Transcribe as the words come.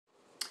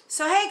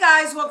So hey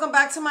guys, welcome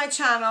back to my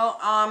channel.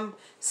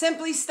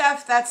 Simply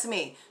Steph, that's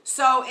me.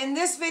 So in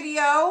this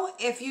video,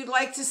 if you'd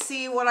like to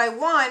see what I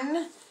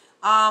won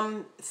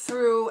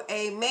through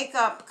a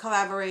makeup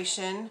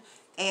collaboration,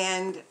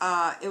 and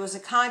it was a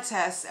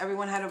contest,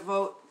 everyone had to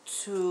vote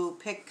to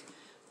pick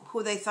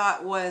who they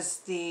thought was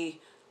the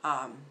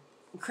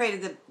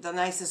created the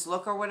nicest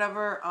look or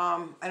whatever.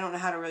 I don't know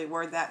how to really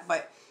word that,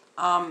 but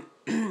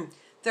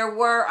there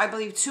were, I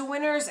believe, 2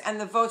 winners, and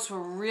the votes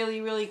were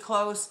really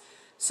close.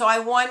 So I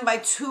won by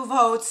 2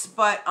 votes,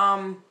 but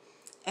and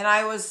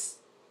I was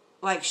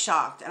like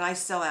shocked, and I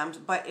still am.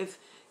 But if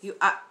you,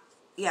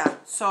 yeah.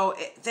 So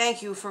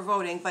thank you for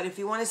voting. But if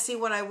you want to see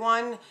what I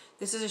won,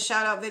 this is a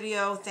shout out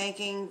video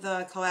thanking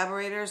the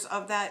collaborators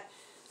of that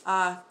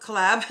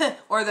collab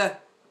or the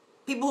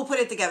people who put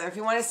it together. If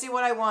you want to see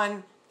what I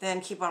won,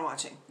 then keep on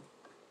watching.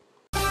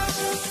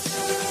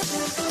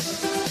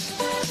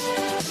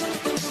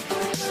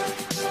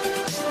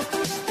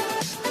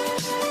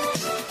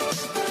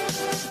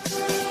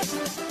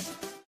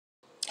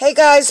 Hey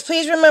guys,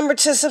 please remember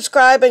to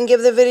subscribe and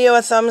give the video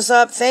a thumbs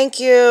up. Thank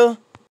you.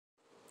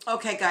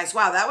 Okay guys,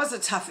 wow, that was a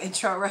tough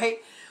intro, right?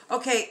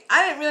 Okay,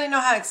 I didn't really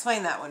know how to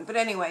explain that one. But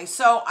anyway,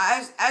 so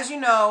as you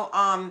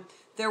know,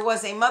 there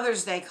was a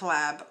Mother's Day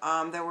collab.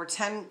 There were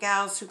 10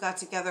 gals who got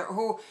together,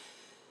 who,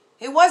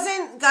 it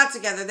wasn't got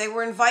together, they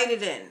were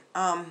invited in.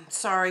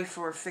 Sorry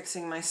for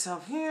fixing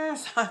myself here.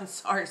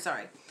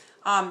 Sorry.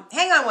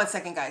 Hang on one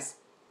second, guys.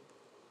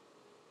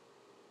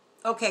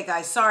 Okay,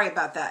 guys, sorry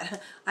about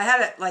that. I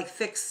had it, like,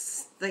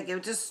 fix, like,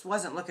 it just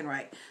wasn't looking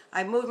right.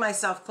 I moved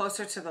myself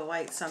closer to the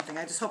light, something.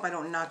 I just hope I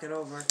don't knock it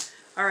over.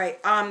 All right,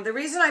 the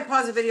reason I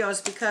paused the video is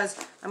because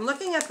I'm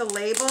looking at the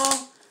label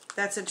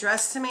that's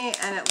addressed to me,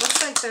 and it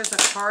looks like there's a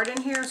card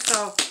in here,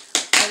 so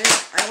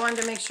I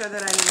wanted to make sure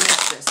that I didn't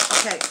miss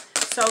this. Okay,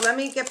 so let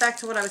me get back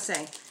to what I was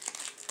saying.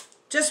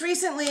 Just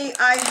recently,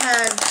 I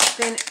had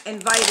been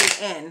invited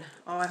in.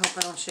 Oh, I hope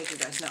I don't shake you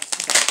guys. No,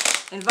 okay.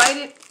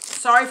 Invited,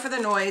 sorry for the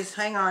noise,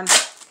 hang on.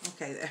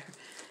 Okay, there.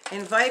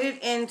 Invited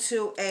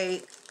into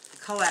a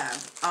collab.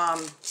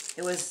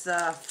 It was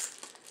the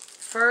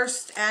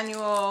first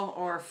annual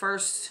or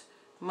first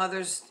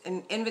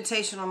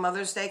invitational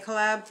Mother's Day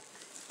collab.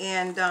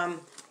 And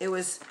it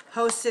was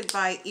hosted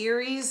by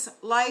Erie's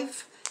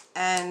Life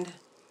and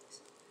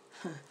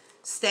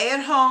Stay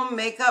at Home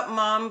Makeup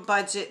Mom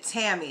Budget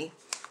Tammy.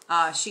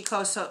 She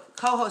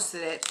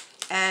co-hosted it.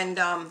 And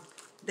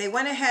they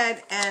went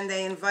ahead and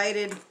they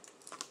invited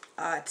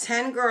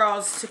 10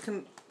 girls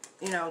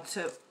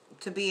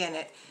to be in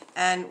it,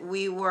 and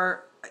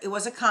it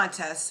was a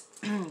contest,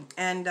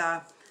 and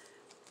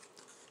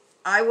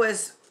I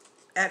was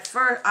at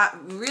first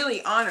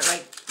really honored,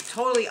 like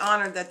totally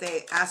honored that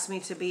they asked me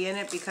to be in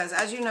it, because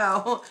as you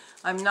know,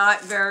 I'm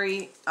not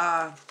very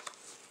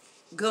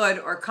good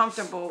or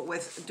comfortable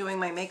with doing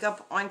my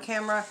makeup on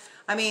camera.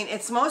 I mean,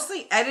 it's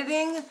mostly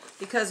editing,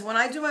 because when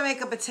I do my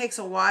makeup, it takes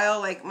a while.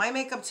 Like, my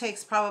makeup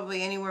takes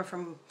probably anywhere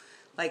from,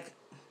 like,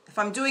 if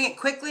I'm doing it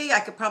quickly,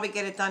 I could probably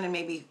get it done in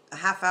maybe a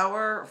half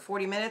hour or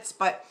 40 minutes.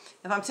 But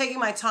if I'm taking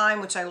my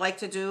time, which I like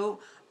to do,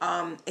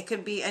 it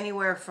could be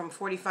anywhere from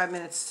 45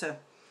 minutes to,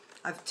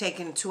 I've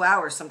taken 2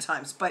 hours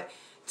sometimes. But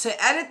to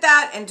edit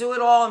that and do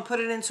it all and put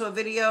it into a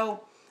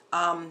video,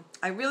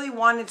 I really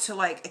wanted to,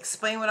 like,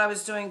 explain what I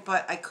was doing,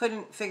 but I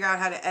couldn't figure out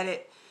how to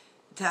edit,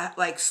 to,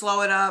 like,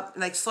 slow it up,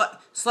 like,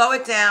 slow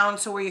it down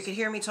so where you could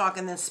hear me talk,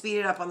 and then speed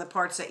it up on the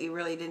parts that you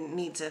really didn't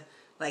need to,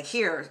 like,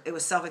 hear. It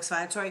was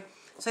self-explanatory.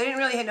 So I didn't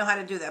really know how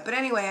to do that. But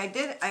anyway, I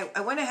did.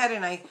 I went ahead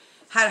and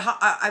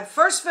I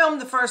first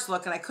filmed the first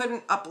look, and I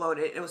couldn't upload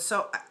it. It was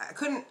so, I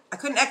couldn't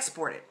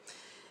export it.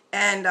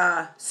 And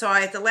so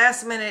at the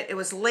last minute, it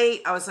was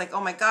late. I was like,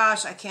 oh my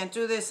gosh, I can't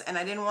do this. And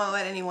I didn't want to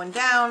let anyone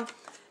down.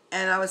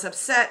 And I was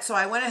upset. So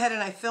I went ahead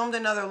and I filmed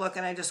another look,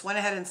 and I just went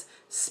ahead and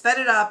sped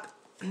it up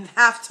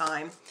half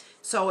time.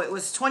 So it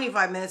was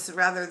 25 minutes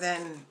rather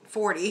than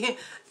 40.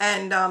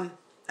 And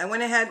I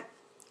went ahead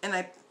and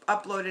I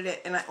uploaded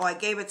it, and I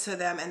gave it to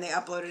them, and they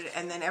uploaded it,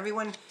 and then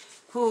everyone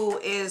who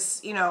is,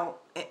 you know,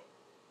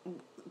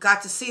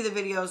 got to see the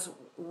videos,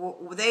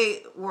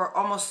 they were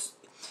almost,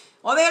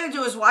 all they had to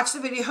do was watch the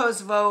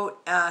videos, vote,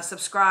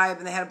 subscribe,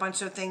 and they had a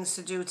bunch of things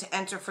to do to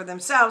enter for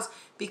themselves,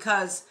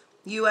 because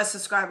US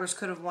subscribers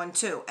could have won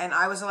too, and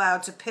I was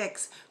allowed to pick,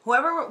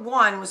 whoever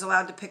won was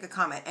allowed to pick a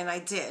comment, and I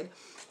did,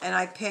 and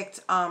I picked,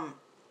 I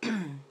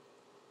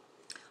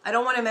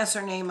don't want to mess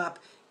her name up,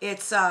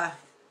 it's,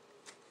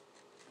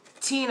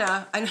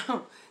 Tina. I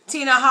know.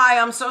 Tina, hi,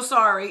 I'm so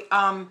sorry.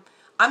 I'm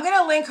going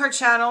to link her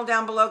channel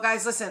down below,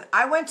 guys. Listen,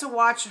 I went to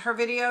watch her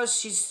videos.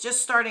 She's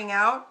just starting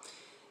out.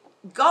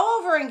 Go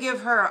over and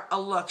give her a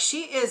look.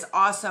 She is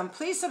awesome.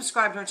 Please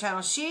subscribe to her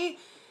channel.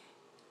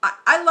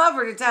 I love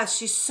her to death.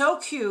 She's so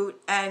cute,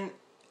 and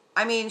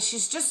I mean,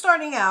 she's just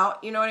starting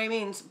out, you know what I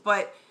mean?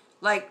 But,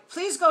 like,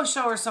 please go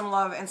show her some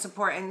love and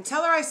support, and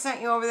tell her I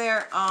sent you over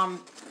there.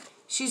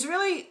 She's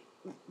really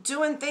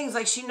doing things,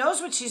 like, she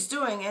knows what she's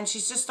doing, and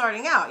she's just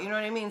starting out, you know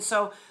what I mean?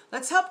 So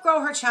let's help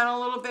grow her channel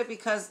a little bit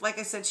because, like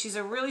I said, she's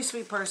a really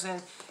sweet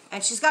person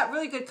and she's got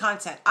really good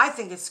content. I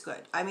think it's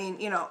good. I mean,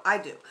 you know, I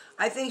do.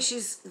 I think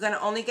she's going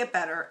to only get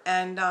better.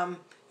 And,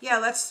 yeah,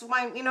 that's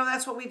why, you know,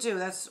 that's what we do.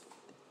 That's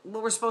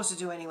what we're supposed to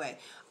do anyway.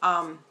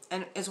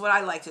 And is what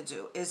I like to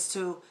do, is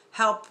to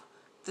help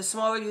the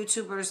smaller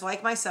YouTubers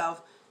like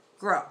myself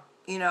grow,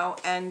 you know,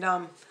 and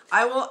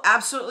I will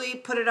absolutely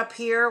put it up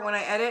here when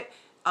I edit.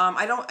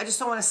 I just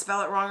don't want to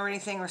spell it wrong or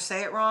anything or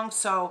say it wrong.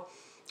 So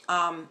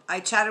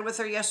I chatted with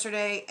her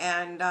yesterday,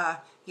 and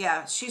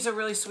yeah, she's a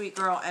really sweet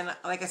girl. And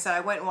like I said,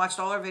 I went and watched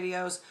all her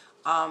videos.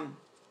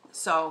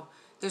 So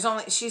there's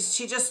only, she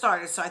just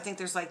started, so I think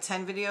there's like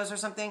 10 videos or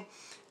something.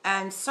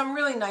 And some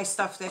really nice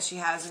stuff that she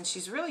has, and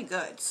she's really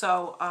good.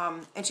 So,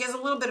 and she has a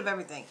little bit of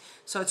everything,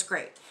 so it's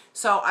great.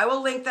 So I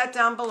will link that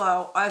down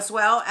below, as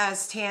well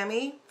as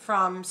Tammy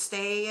from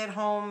Stay at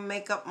Home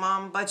Makeup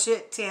Mom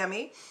Budget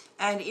Tammy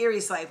and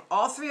Erie's Life.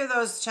 All three of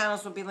those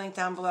channels will be linked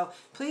down below.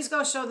 Please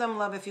go show them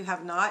love if you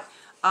have not.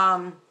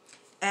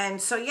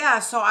 And so yeah,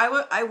 so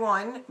I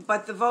won,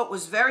 but the vote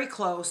was very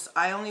close.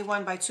 I only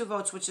won by 2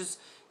 votes, which is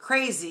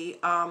crazy.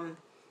 It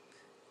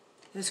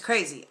was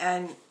crazy,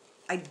 and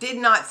I did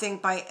not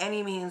think by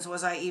any means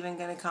was I even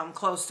going to come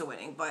close to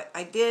winning, but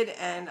I did,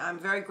 and I'm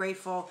very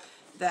grateful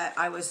that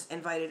I was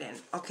invited in.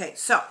 Okay,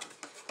 so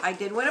I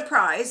did win a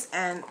prize,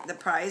 and the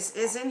prize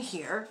is in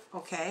here,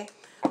 okay?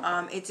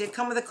 It did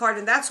come with a card,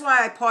 and that's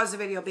why I paused the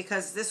video,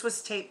 because this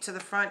was taped to the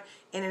front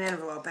in an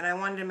envelope, and I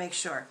wanted to make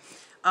sure.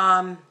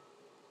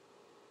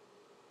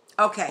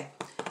 Okay.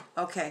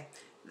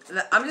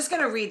 I'm just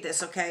going to read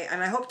this, okay?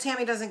 And I hope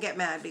Tammy doesn't get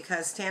mad,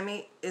 because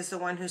Tammy is the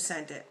one who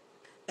sent it.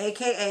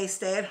 AKA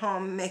Stay at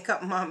Home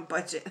Makeup Mom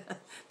Budget.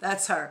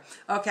 That's her.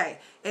 Okay.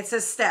 It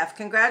says, Steph,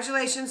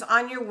 congratulations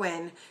on your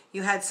win.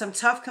 You had some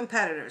tough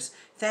competitors.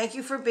 Thank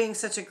you for being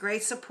such a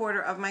great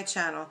supporter of my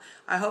channel.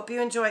 I hope you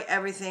enjoy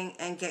everything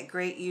and get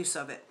great use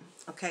of it.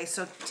 Okay.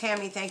 So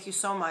Tammy, thank you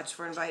so much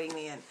for inviting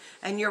me in.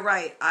 And you're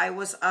right. I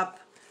was up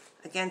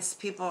against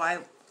people I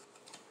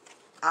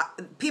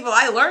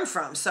learned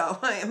from. So,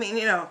 I mean,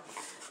 you know,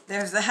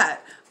 there's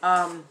that.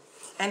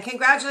 And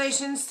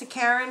congratulations to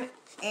Karen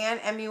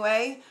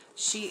MUA.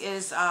 She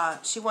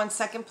won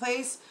 2nd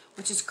place,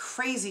 which is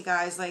crazy,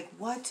 guys. Like,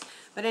 what?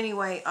 But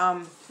anyway,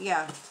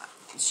 yeah,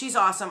 she's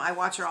awesome. I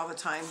watch her all the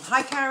time.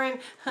 Hi, Karen.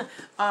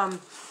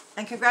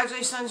 And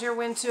congratulations on your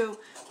win too.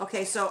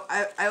 Okay, so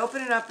I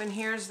open it up, and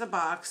here's the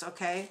box.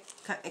 Okay,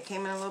 it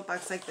came in a little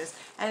box like this,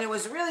 and it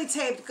was really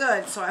taped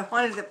good. So I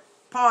wanted to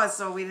pause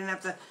so we didn't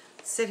have to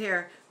sit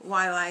here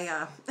while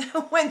I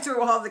went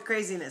through all the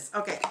craziness.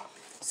 Okay.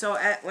 So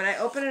when I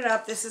open it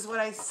up, this is what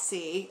I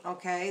see.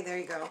 Okay, there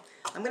you go.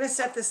 I'm going to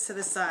set this to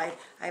the side.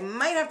 I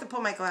might have to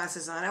put my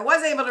glasses on. I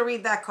was able to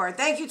read that card.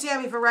 Thank you,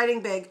 Tammy, for writing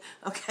big.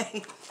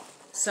 Okay,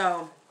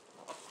 so,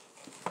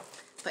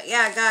 but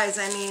yeah, guys,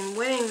 I mean,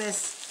 winning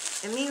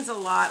this, it means a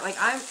lot. Like,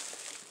 I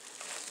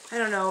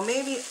don't know,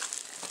 maybe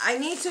I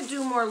need to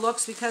do more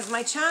looks, because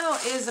my channel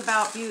is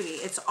about beauty.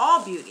 It's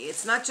all beauty.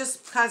 It's not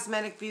just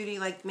cosmetic beauty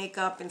like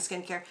makeup and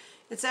skincare.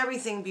 It's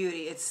everything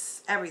beauty.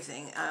 It's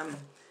everything.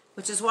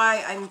 Which is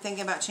why I'm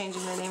thinking about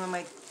changing the name of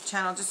my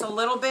channel just a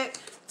little bit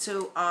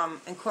to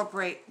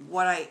incorporate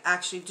what I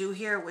actually do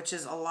here, which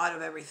is a lot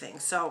of everything.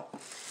 So,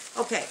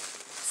 okay,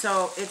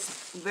 so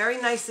it's very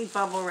nicely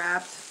bubble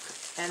wrapped,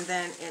 and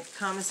then it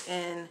comes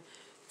in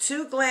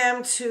Too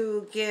Glam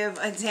to Give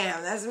a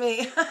Damn. That's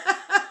me.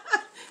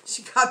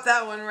 She got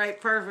that one right,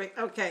 perfect.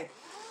 Okay,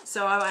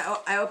 so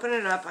I open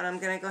it up, and I'm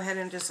going to go ahead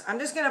and I'm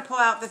just going to pull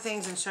out the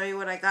things and show you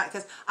what I got,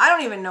 because I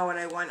don't even know what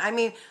I won. I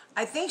mean,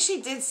 I think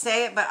she did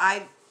say it, but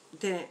I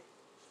didn't,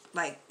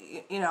 like,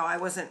 you know, I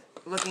wasn't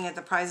looking at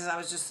the prizes.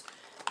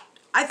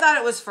 I thought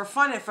it was for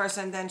fun at first,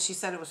 and then she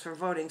said it was for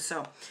voting.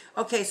 So,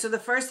 okay, so the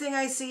first thing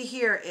I see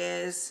here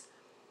is,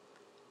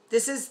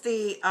 this is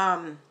the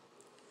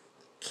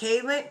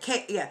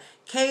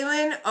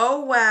Kaylin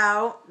Oh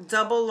Wow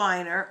double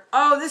liner.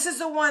 Oh, this is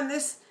the one,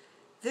 this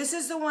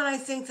is the one I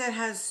think that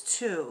has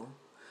 2.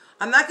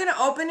 I'm not going to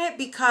open it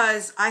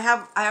because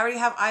I already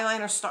have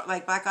eyeliner,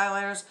 like black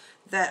eyeliners,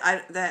 that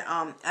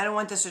I don't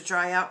want this to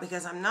dry out,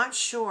 because I'm not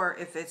sure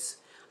if it's,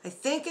 I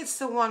think it's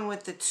the one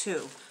with the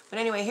 2. But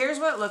anyway, here's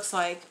what it looks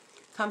like.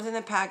 Comes in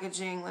the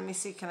packaging. Let me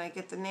see, can I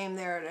get the name?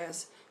 There it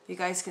is. You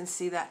guys can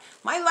see that.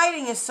 My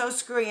lighting is so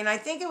screwy, and I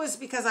think it was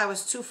because I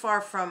was too far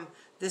from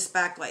this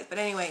backlight. But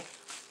anyway,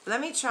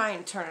 let me try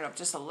and turn it up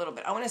just a little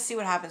bit. I want to see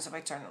what happens if I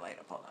turn the light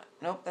up. Hold on.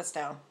 Nope, that's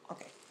down.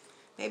 Okay.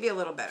 Maybe a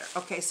little better.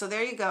 Okay, so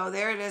there you go.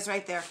 There it is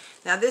right there.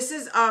 Now this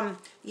is,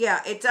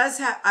 yeah, it does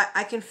have,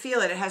 I can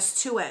feel it. It has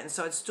 2 ends,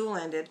 so it's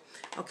dual-ended.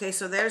 Okay,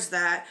 so there's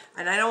that.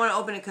 And I don't want to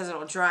open it because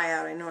it'll dry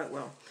out. I know it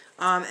will.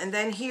 And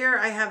then here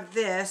I have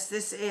this.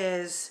 This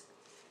is,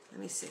 let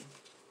me see.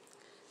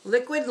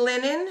 Liquid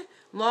Linen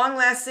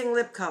Long-Lasting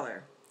Lip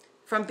Color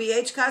from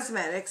BH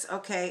Cosmetics.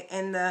 Okay,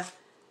 and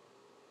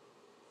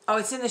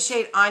it's in the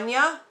shade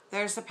Anya.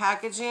 There's the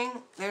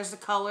packaging. There's the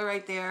color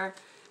right there.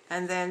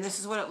 And then this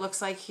is what it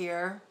looks like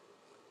here.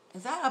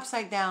 Is that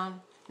upside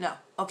down? No.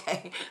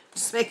 Okay.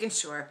 Just making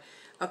sure.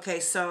 Okay,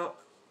 so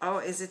Oh,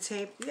 is it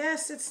taped?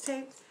 Yes, it's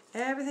taped.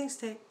 Everything's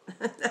taped.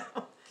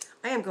 No.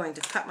 I am going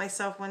to cut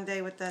myself one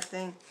day with that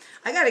thing.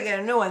 I got to get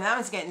a new one. That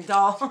one's getting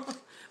dull.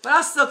 But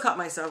I'll still cut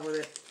myself with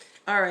it.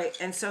 All right,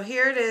 and so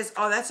here it is.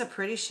 Oh, that's a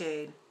pretty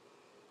shade.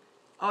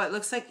 Oh, it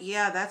looks like,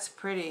 yeah, that's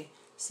pretty.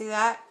 See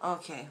that?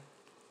 Okay.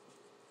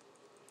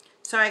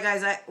 Sorry,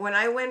 guys. When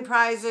I win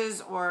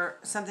prizes or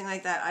something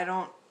like that, I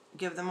don't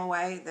give them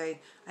away.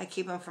 I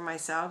keep them for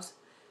myself.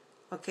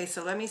 Okay,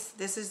 so let me,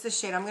 this is the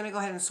shade. I'm going to go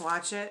ahead and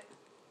swatch it.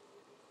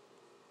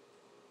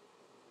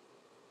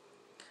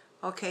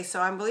 Okay, so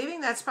I'm believing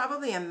that's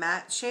probably a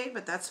matte shade,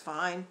 but that's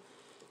fine.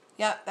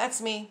 Yeah,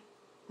 that's me.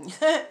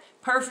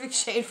 Perfect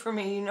shade for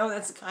me. You know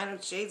that's the kind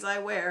of shades I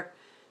wear.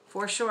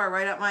 For sure,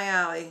 right up my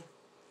alley.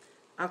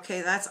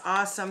 Okay, that's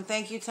awesome.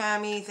 Thank you,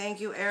 Tammy.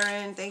 Thank you,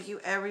 Erin. Thank you,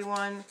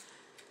 everyone.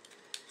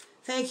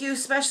 Thank you,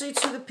 especially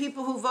to the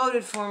people who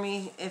voted for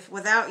me. If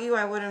without you,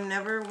 I would have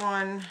never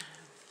won.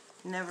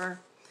 Never.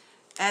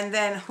 And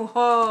then,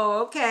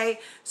 whoa, okay.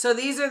 So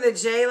these are the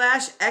J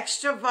Lash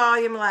Extra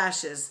Volume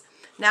Lashes.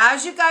 Now,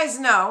 as you guys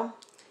know,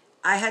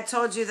 I had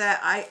told you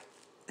that I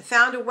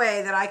found a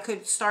way that I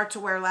could start to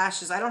wear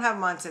lashes. I don't have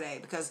them on today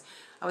because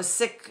I was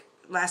sick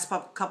last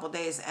couple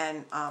days,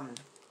 and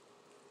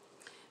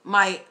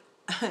my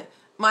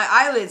my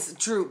eyelids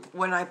droop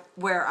when I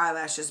wear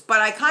eyelashes.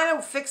 But I kind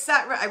of fixed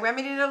that. I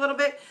remedied it a little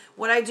bit.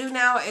 What I do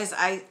now is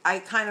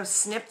I kind of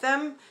snip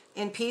them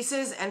in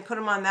pieces and put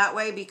them on that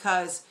way,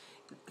 because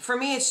for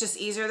me it's just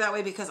easier that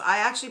way, because I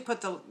actually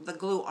put the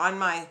glue on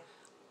my,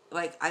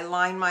 like, I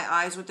line my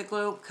eyes with the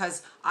glue,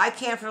 because I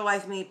can't for the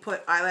life of me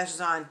put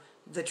eyelashes on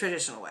the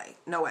traditional way.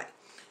 No way.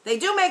 They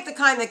do make the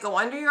kind that go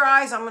under your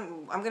eyes.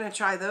 I'm gonna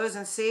try those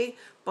and see,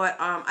 but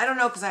I don't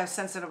know, because I have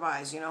sensitive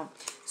eyes, you know.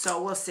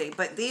 So we'll see.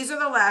 But these are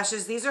the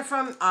lashes. These are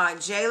from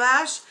J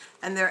Lash,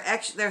 and they're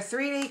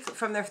 3D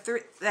from their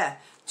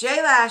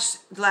J Lash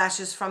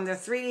lashes from their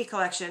 3D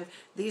collection.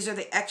 These are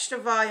the Extra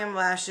Volume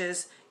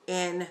Lashes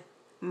in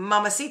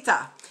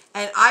Mamacita,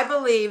 and I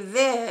believe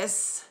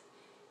this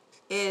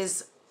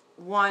is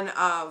one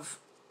of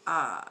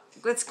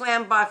Glitz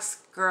Glam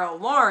Box girl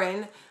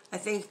Lauren. I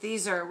think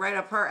these are right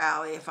up her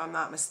alley, if I'm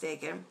not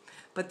mistaken.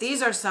 But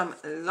these are some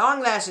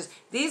long lashes.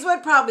 These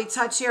would probably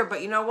touch here,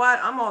 but you know what?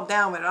 I'm all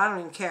down with it. I don't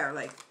even care.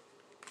 Like,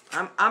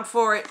 I'm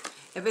for it.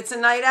 If it's a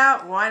night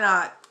out, why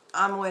not?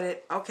 I'm with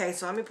it. Okay,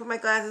 so let me put my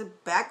glasses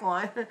back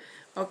on.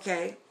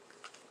 Okay.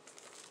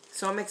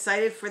 So I'm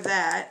excited for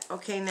that.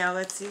 Okay, now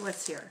let's see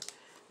what's here.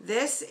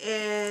 This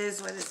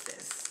is, what is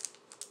this?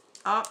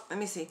 Oh, let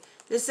me see.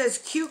 This says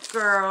Cute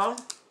Girl,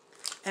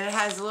 and it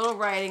has a little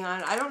writing on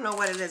it. I don't know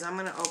what it is. I'm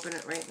going to open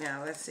it right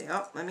now. Let's see.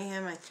 Oh, let me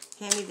have my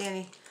handy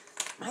dandy.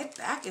 My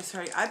back is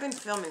hurting. I've been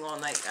filming all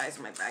night, guys.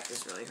 My back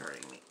is really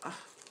hurting me. Oh.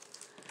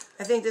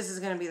 I think this is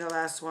going to be the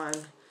last one.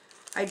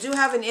 I do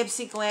have an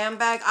Ipsy Glam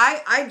bag.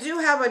 I do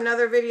have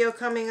another video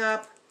coming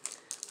up.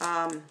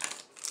 I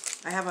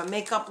have a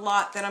makeup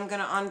lot that I'm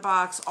going to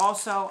unbox.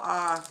 Also,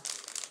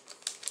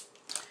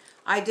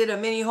 I did a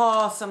mini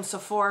haul, some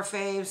Sephora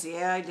faves.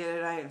 Yeah, I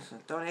did it.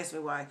 Don't ask me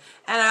why.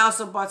 And I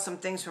also bought some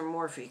things from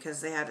Morphe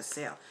because they had a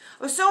sale.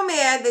 I was so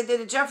mad. They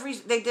did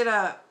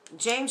a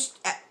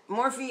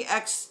Morphe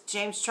x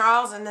James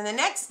Charles, and then the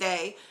next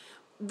day,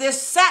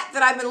 this set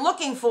that I've been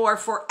looking for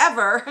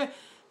forever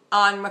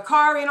on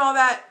Macari and all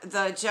that,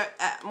 the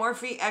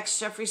Morphe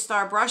x Jeffree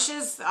Star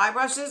brushes, the eye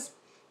brushes.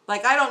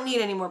 Like, I don't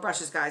need any more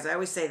brushes, guys. I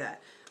always say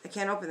that. I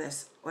can't open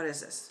this. What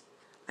is this?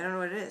 I don't know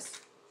what it is.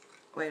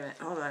 Wait a minute.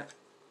 Hold on.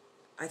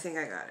 I think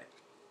I got it.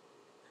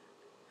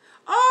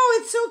 Oh,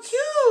 it's so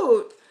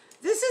cute.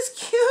 This is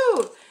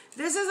cute.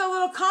 This is a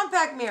little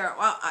compact mirror.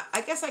 Well,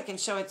 I guess I can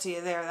show it to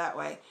you there that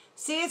way.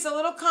 See, it's a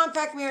little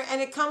compact mirror,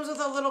 and it comes with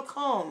a little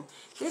comb.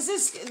 This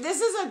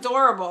is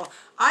adorable.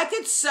 I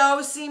could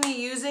so see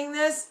me using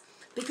this,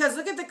 because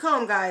look at the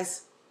comb,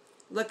 guys.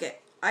 Look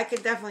it. I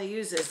could definitely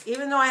use this,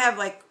 even though I have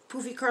like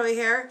poofy curly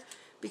hair.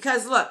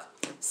 Because look,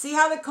 see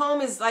how the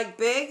comb is like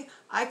big?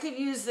 I could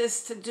use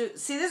this to do.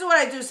 See, this is what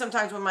I do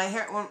sometimes when my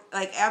hair,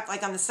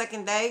 like on the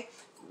second day,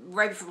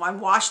 right before my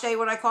wash day,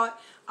 what I call it.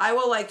 I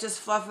will like just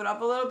fluff it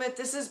up a little bit.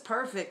 This is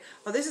perfect.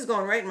 Oh, this is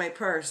going right in my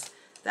purse.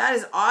 That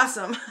is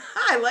awesome.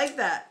 I like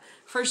that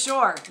for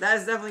sure. That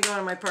is definitely going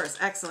in my purse.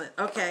 Excellent.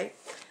 Okay,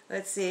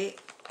 let's see.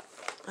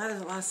 Oh,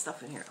 there's a lot of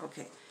stuff in here.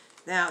 Okay,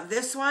 now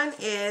this one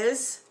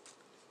is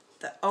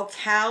the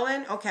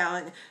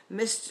Ocallan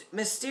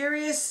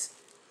Mysterious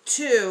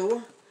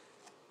 2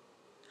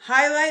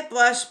 Highlight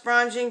Blush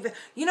Bronzing.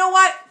 You know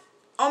what?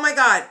 Oh my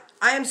God.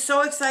 I am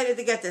so excited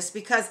to get this,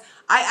 because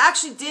I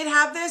actually did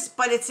have this,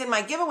 but it's in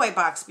my giveaway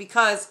box,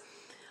 because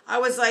I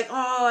was like,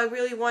 oh, I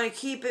really want to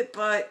keep it,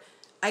 but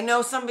I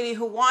know somebody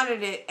who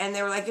wanted it, and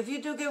they were like, if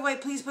you do giveaway,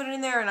 please put it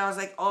in there. And I was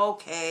like,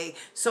 okay.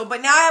 So,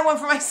 but now I have one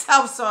for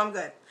myself, so I'm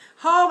good.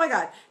 Oh my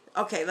God.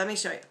 Okay, let me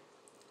show you.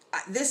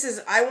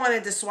 I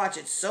wanted to swatch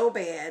it so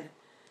bad,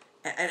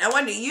 and I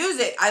wanted to use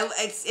it.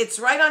 It's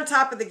right on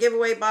top of the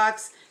giveaway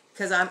box,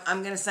 because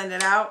I'm going to send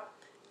it out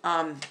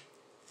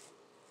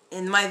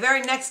in my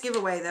very next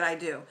giveaway that I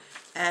do.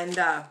 And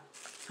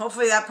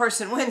hopefully that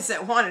person wins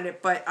that wanted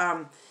it. But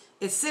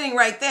it's sitting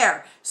right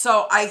there.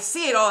 So I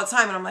see it all the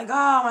time and I'm like,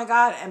 oh my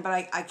God. But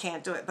I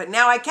can't do it. But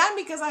now I can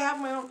because I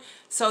have my own.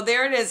 So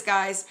there it is,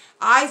 guys.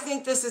 I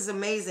think this is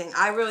amazing.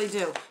 I really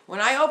do. When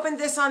I opened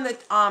this on the,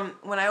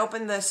 when I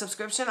opened the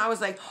subscription, I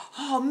was like,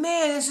 oh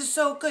man, this is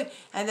so good.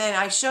 And then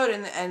I showed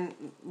it and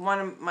one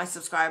of my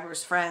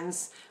subscribers,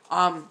 friends,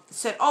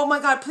 said, oh my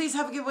God, please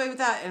have a giveaway with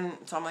that. And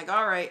so I'm like,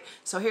 all right.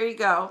 So here you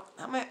go.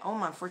 Oh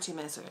my, 14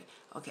 minutes already.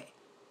 Okay.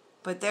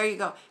 But there you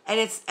go. And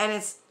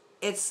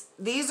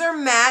these are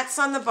mattes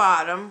on the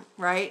bottom,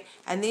 right?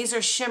 And these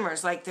are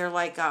shimmers, like they're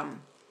like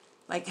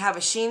have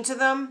a sheen to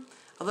them,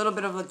 a little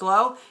bit of a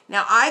glow.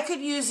 Now I could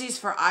use these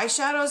for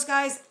eyeshadows,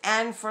 guys,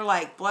 and for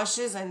like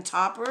blushes and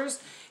toppers.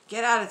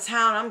 Get out of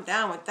town, I'm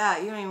down with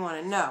that. You don't even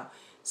want to know.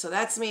 So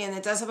that's me, and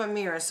it does have a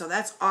mirror, so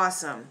that's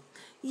awesome.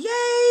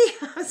 Yay!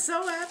 I'm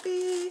so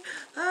happy.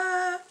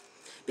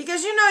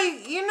 Because you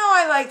know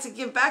I like to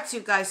give back to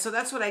you guys, so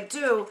that's what I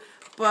do.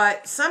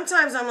 But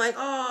sometimes I'm like,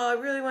 oh, I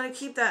really want to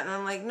keep that. And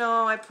I'm like,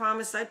 no, I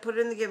promised I'd put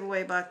it in the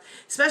giveaway box.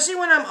 Especially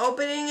when I'm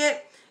opening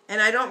it and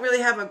I don't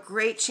really have a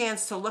great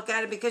chance to look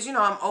at it because, you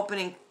know, I'm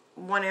opening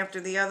one after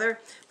the other.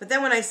 But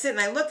then when I sit and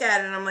I look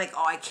at it and I'm like,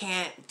 oh, I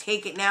can't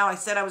take it now. I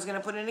said I was going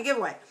to put it in a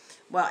giveaway.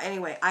 Well,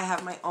 anyway, I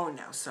have my own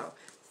now. So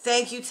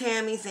thank you,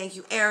 Tammy. Thank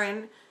you,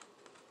 Erin.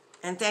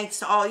 And thanks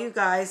to all you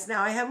guys.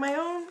 Now I have my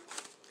own.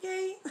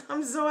 Yay.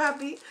 I'm so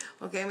happy.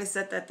 Okay, let me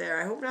set that there.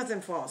 I hope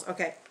nothing falls.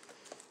 Okay.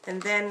 And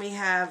then we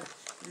have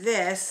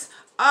this.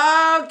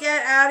 Oh,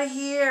 get out of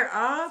here.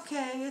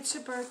 Okay, it's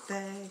your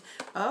birthday.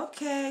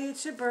 Okay,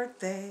 it's your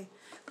birthday.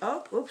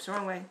 Oh, oops,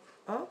 wrong way.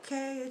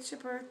 Okay, it's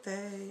your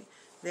birthday.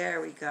 There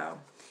we go.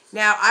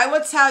 Now, I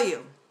will tell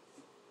you,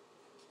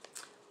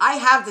 I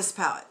have this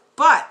palette,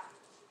 but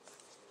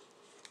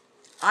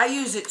I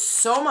use it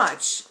so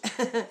much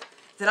that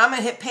I'm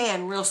going to hit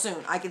pan real soon.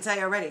 I can tell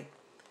you already.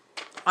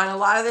 On a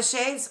lot of the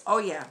shades, oh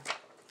yeah.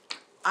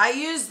 I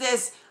use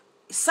this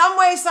some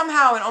way,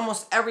 somehow, in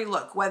almost every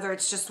look, whether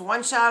it's just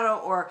one shadow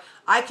or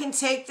I can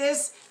take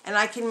this and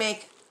I can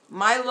make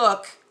my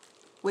look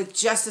with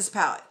just this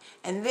palette.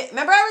 And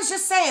remember I was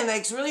just saying that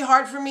it's really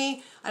hard for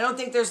me. I don't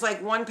think there's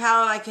like one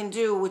palette I can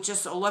do with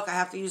just a look. I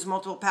have to use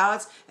multiple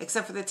palettes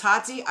except for the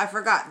Tati. I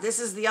forgot. This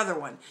is the other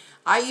one.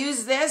 I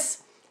use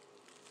this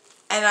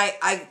and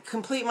I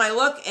complete my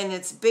look and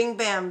it's bing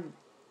bam.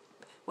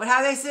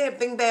 How do they say it?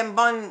 Bing bam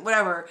bun,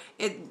 whatever.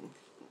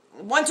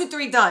 1, 2,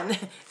 3 done.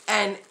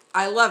 And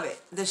I love it.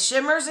 The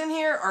shimmers in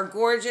here are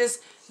gorgeous.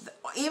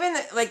 Even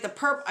like the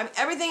purple, I mean,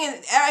 everything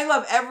in. I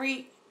love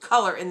every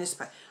color in this.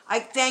 I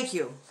thank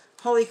you.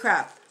 Holy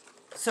crap!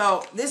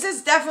 So this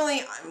is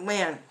definitely,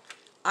 man.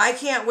 I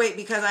can't wait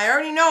because I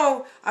already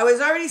know. I was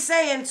already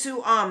saying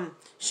to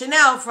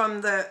Chanel,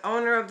 from the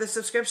owner of the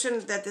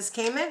subscription that this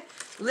came in.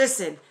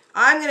 Listen,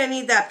 I'm gonna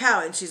need that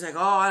palette, and she's like, oh,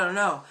 I don't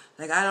know.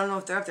 Like I don't know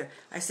if they're up there.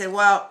 I said,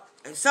 well,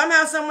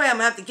 somehow, some way, I'm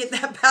gonna have to get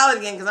that palette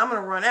again because I'm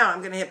gonna run out.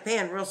 I'm gonna hit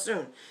pan real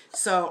soon.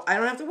 So I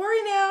don't have to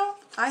worry now.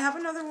 I have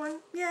another one.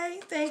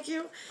 Yay, thank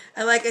you.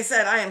 And like I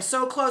said, I am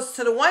so close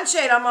to the one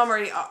shade. I'm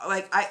already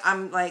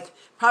I'm like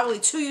probably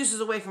 2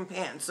 uses away from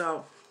pan.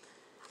 So,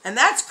 and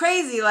that's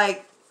crazy.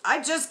 Like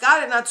I just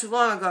got it not too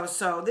long ago.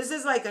 So this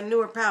is like a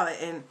newer palette,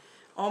 and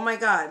oh my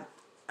God,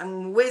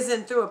 I'm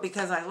whizzing through it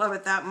because I love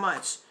it that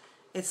much.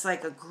 It's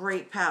like a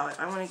great palette.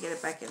 I want to get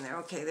it back in there.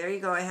 Okay, there you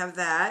go. I have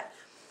that.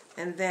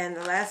 And then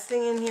the last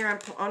thing in here,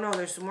 oh no,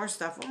 there's some more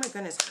stuff. Oh my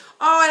goodness.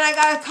 Oh, and I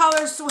got a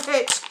color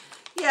switch.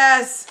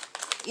 Yes.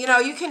 You know,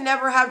 you can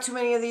never have too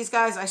many of these,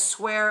 guys. I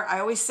swear. I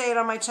always say it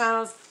on my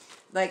channels.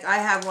 Like, I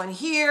have one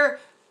here.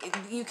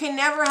 You can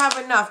never have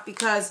enough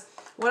because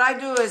what I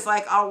do is,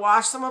 like, I'll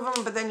wash some of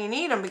them, but then you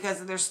need them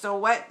because they're still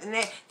wet. And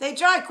they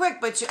dry quick,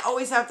 but you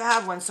always have to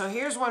have one. So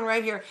here's one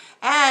right here.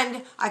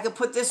 And I could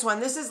put this one.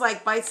 This is,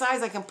 like, bite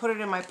size. I can put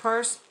it in my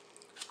purse.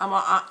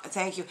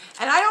 Thank you.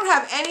 And I don't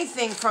have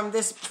anything from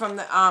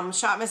the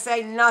Shop Miss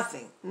A.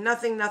 Nothing.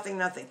 Nothing.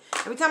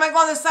 Every time I go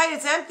on the site,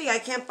 it's empty. I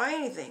can't buy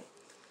anything.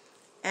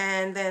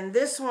 And then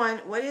this one,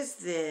 what is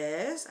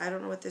this? I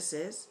don't know what this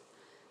is.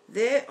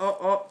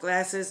 Oh,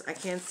 glasses. I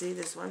can't see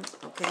this one.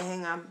 Okay,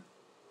 hang on.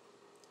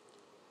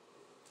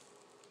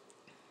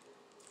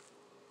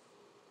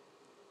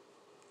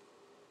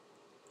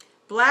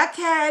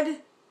 Blackhead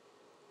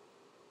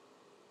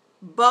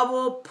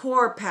Bubble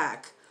Pour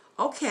Pack.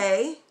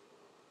 Okay.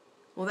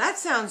 Well, that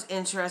sounds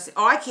interesting.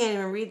 Oh, I can't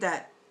even read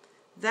that.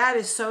 That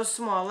is so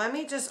small. Let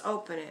me just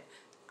open it.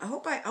 I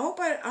hope by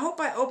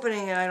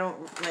opening it I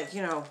don't, like,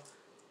 you know,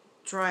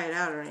 dry it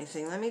out or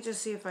anything. Let me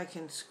just see if I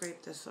can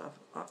scrape this off.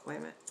 Oh, wait a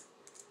minute.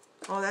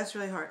 Oh, that's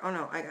really hard. Oh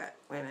no, I got it.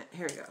 Wait a minute.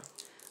 Here we go.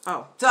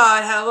 Oh, duh,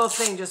 I had a little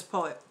thing, just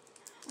pull it.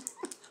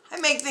 I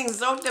make things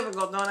so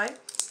difficult, don't I?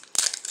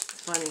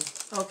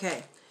 Funny.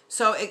 Okay.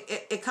 So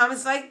it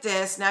comes like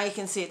this. Now you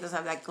can see it doesn't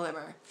have that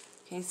glimmer.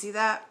 Can you see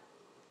that?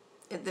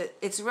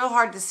 It's real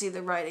hard to see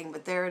the writing,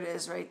 but there it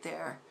is right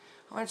there.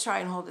 I want to try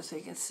and hold it so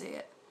you can see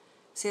it.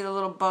 See the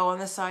little bow on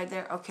the side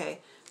there? Okay.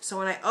 So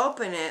when I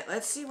open it,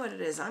 let's see what it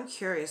is. I'm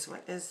curious.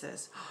 What is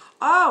this?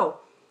 Oh!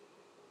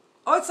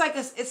 Oh,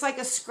 it's like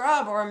a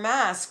scrub or a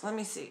mask. Let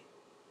me see.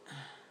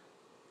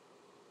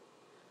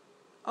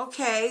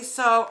 Okay,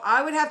 so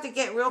I would have to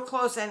get real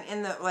close and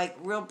in the like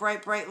real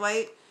bright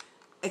light,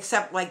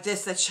 except like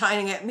this that's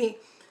shining at me.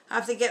 I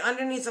have to get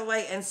underneath the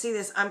light and see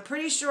this. I'm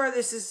pretty sure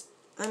this is,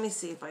 let me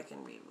see if I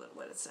can read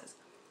what it says.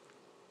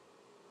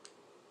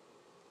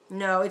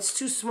 No, it's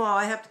too small.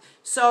 I have to,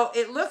 so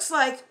it looks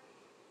like,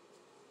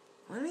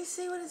 let me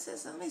see what it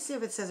says. Let me see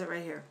if it says it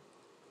right here.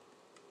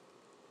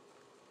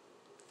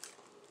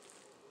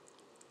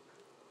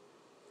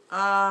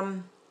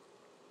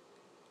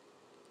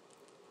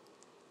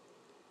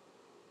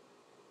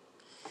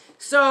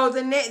 So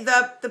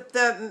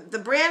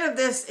the brand of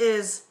this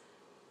is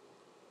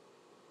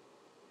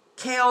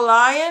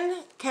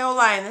Collab.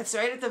 Collab. That's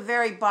right at the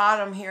very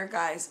bottom here,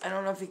 guys. I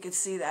don't know if you can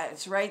see that.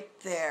 It's right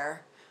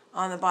there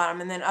on the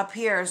bottom, and then up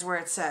here is where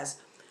it says.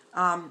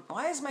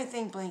 Why is my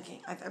thing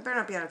blinking? I better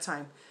not be out of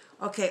time.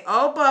 Okay.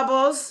 Oh,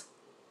 bubbles.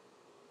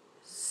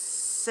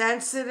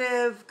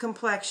 Sensitive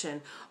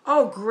complexion.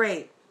 Oh,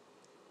 great.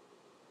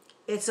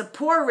 It's a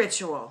pore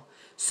ritual.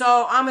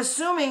 So I'm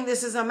assuming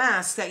this is a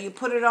mask that you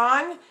put it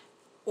on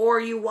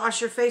or you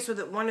wash your face with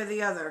it, one or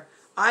the other.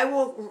 I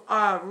will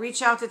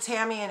reach out to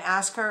Tammy and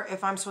ask her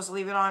if I'm supposed to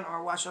leave it on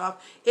or wash it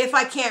off. If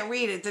I can't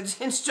read it. The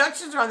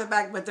instructions are on the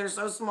back, but they're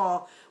so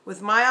small.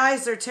 With my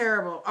eyes, they're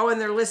terrible. Oh, and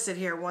they're listed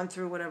here, 1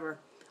 through whatever.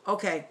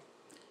 Okay.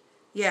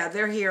 Yeah,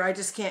 they're here. I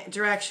just can't,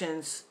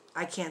 directions.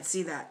 I can't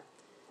see that.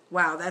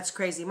 Wow, that's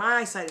crazy. My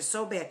eyesight is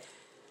so bad.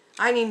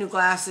 I need new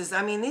glasses.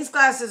 I mean, these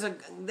glasses,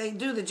 they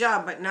do the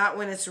job, but not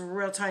when it's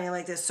real tiny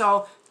like this.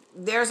 So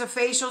there's a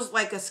facial,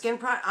 like a skin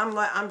product.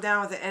 I'm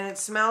down with it. And it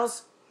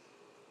smells,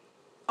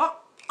 oh,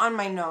 on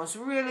my nose.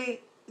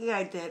 Really? Yeah,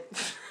 I did.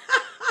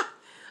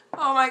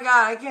 Oh my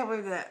God, I can't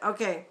believe that.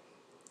 Okay.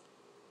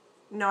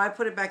 No, I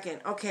put it back in.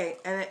 Okay,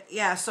 and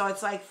yeah, so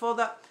it's like fold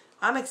up.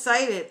 I'm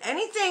excited.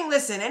 Anything,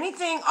 listen,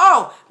 anything.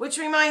 Oh, which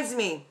reminds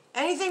me,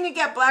 anything to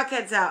get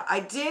blackheads out. I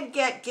did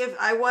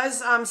I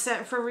was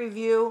sent for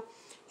review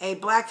a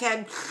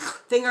blackhead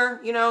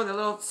thinger, you know, the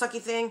little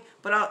sucky thing,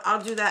 but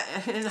I'll do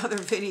that in another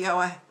video.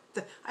 I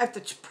have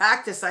to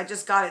practice. I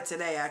just got it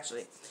today,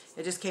 actually.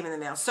 It just came in the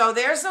mail. So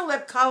there's the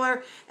lip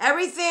color.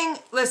 Everything,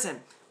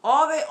 listen,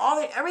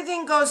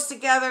 everything goes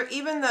together,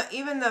 even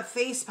the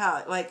face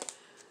palette. Like,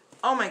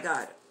 oh my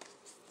God.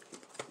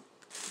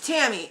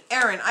 Tammy,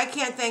 Erin, I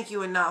can't thank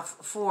you enough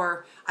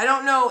for, I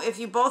don't know if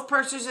you both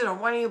purchased it or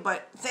one of you,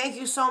 but thank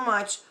you so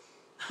much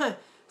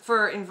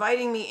for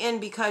inviting me in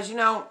because, you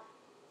know,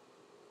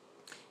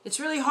 it's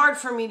really hard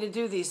for me to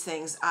do these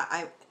things.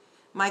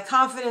 My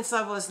confidence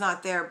level is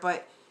not there,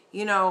 but,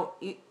 you know,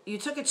 you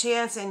took a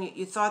chance and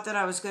you thought that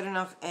I was good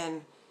enough,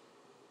 and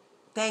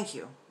thank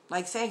you.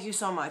 Like, thank you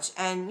so much.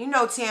 And you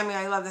know, Tammy,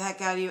 I love the heck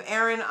out of you.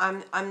 Erin,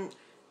 I'm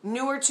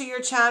newer to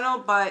your channel,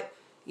 but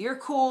you're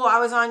cool. I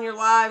was on your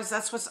lives.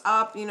 That's what's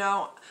up, you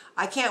know.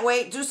 I can't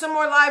wait. Do some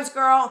more lives,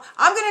 girl.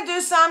 I'm going to do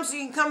some so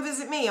you can come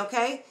visit me,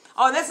 okay?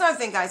 Oh, and that's another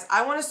thing, guys.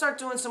 I want to start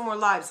doing some more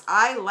lives.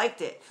 I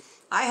liked it.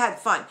 I had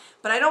fun.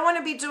 But I don't want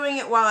to be doing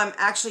it while I'm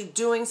actually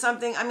doing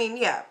something. I mean,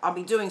 yeah, I'll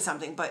be doing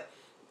something. But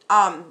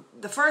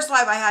the first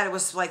live I had, it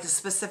was like a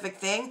specific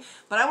thing.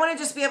 But I want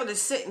to just be able to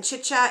sit and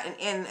chit-chat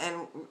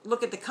and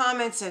look at the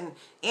comments and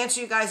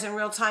answer you guys in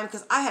real time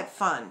because I had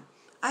fun.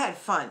 I had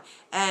fun.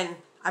 And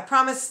I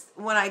promise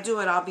when I do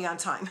it, I'll be on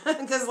time.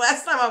 Because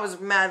last time I was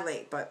mad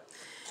late. But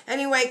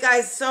anyway,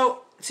 guys,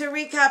 so to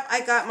recap,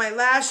 I got my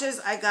lashes.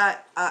 I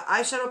got an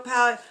eyeshadow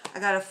palette. I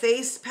got a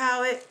face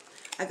palette.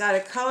 I got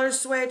a color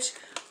switch.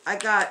 I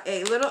got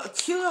a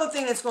cute little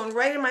thing that's going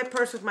right in my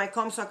purse with my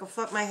comb so I can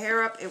fluff my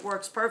hair up. It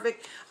works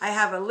perfect. I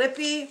have a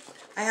lippy.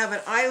 I have an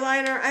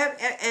eyeliner. I have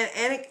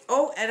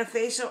and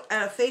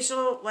a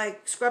facial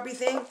like scrubby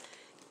thing,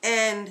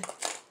 and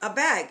a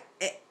bag.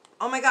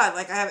 Oh my God,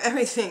 like I have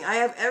everything. I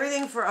have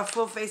everything for a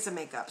full face of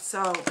makeup.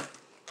 So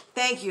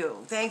thank you.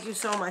 Thank you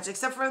so much.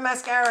 Except for the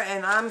mascara,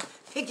 and I'm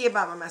picky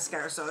about my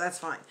mascara, so that's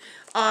fine.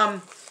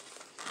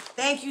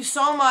 Thank you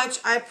so much.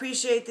 I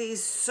appreciate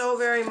these so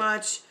very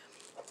much.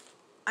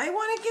 I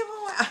want to give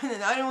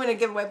away, I don't want to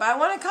give away, but I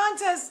want a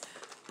contest.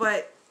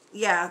 But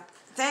yeah,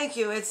 thank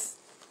you. It's,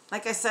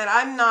 like I said,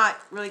 I'm not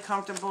really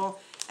comfortable.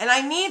 And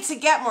I need to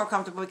get more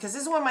comfortable because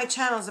this is what my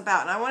channel is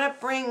about. And I want to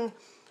bring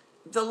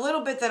the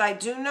little bit that I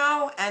do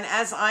know, and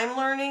as I'm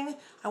learning,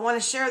 I want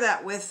to share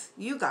that with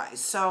you guys.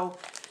 So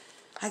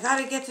I got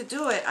to get to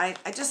do it. I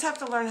just have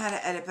to learn how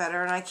to edit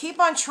better, and I keep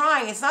on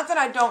trying. It's not that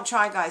I don't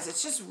try, guys.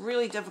 It's just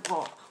really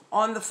difficult.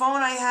 On the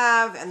phone I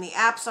have and the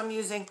apps I'm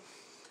using,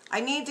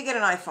 I need to get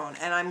an iPhone,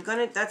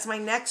 and that's my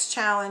next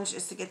challenge,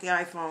 is to get the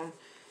iPhone,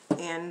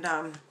 and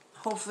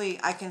hopefully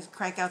I can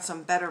crank out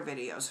some better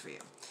videos for you.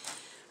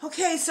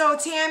 Okay, so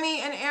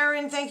Tammy and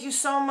Erin, thank you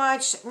so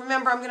much.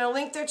 Remember, I'm going to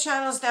link their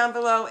channels down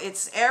below.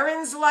 It's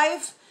Erin's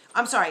Life.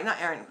 I'm sorry,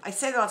 not Erin. I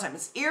say that all the time.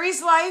 It's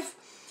Erie's Life.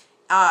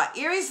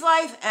 Erie's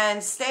Life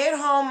and Stay at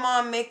Home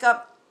Mom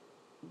Makeup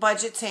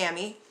Budget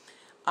Tammy.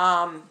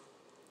 And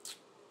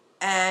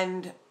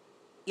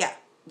yeah,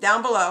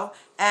 down below.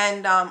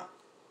 And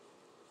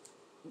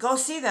go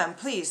see them,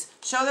 please.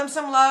 Show them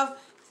some love.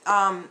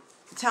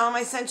 Tell them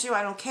I sent you.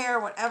 I don't care,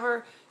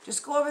 whatever.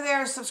 just go over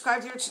there and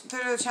subscribe to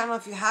the channel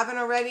if you haven't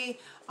already.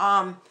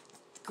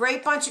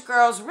 Great bunch of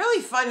girls,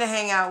 really fun to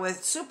hang out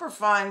with, super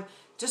fun,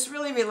 just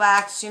really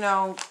relaxed, you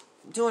know,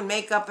 doing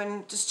makeup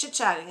and just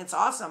chit-chatting. It's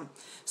awesome.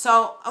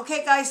 So,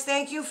 okay guys,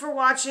 thank you for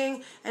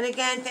watching. And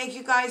again, thank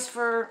you guys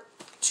for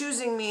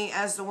choosing me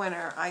as the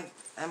winner. I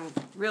am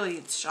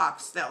really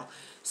shocked still.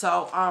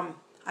 So,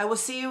 I will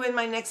see you in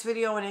my next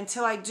video. And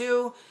until I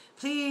do,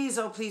 please,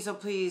 oh please, oh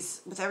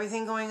please, with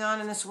everything going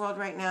on in this world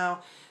right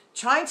now,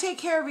 try and take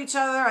care of each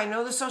other. I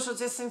know the social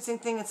distancing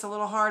thing, it's a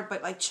little hard,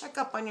 but like check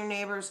up on your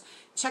neighbors,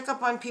 check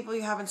up on people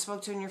you haven't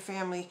spoke to in your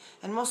family,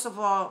 and most of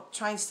all,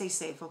 try and stay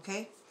safe,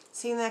 okay?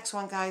 See you in the next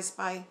one, guys.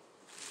 Bye.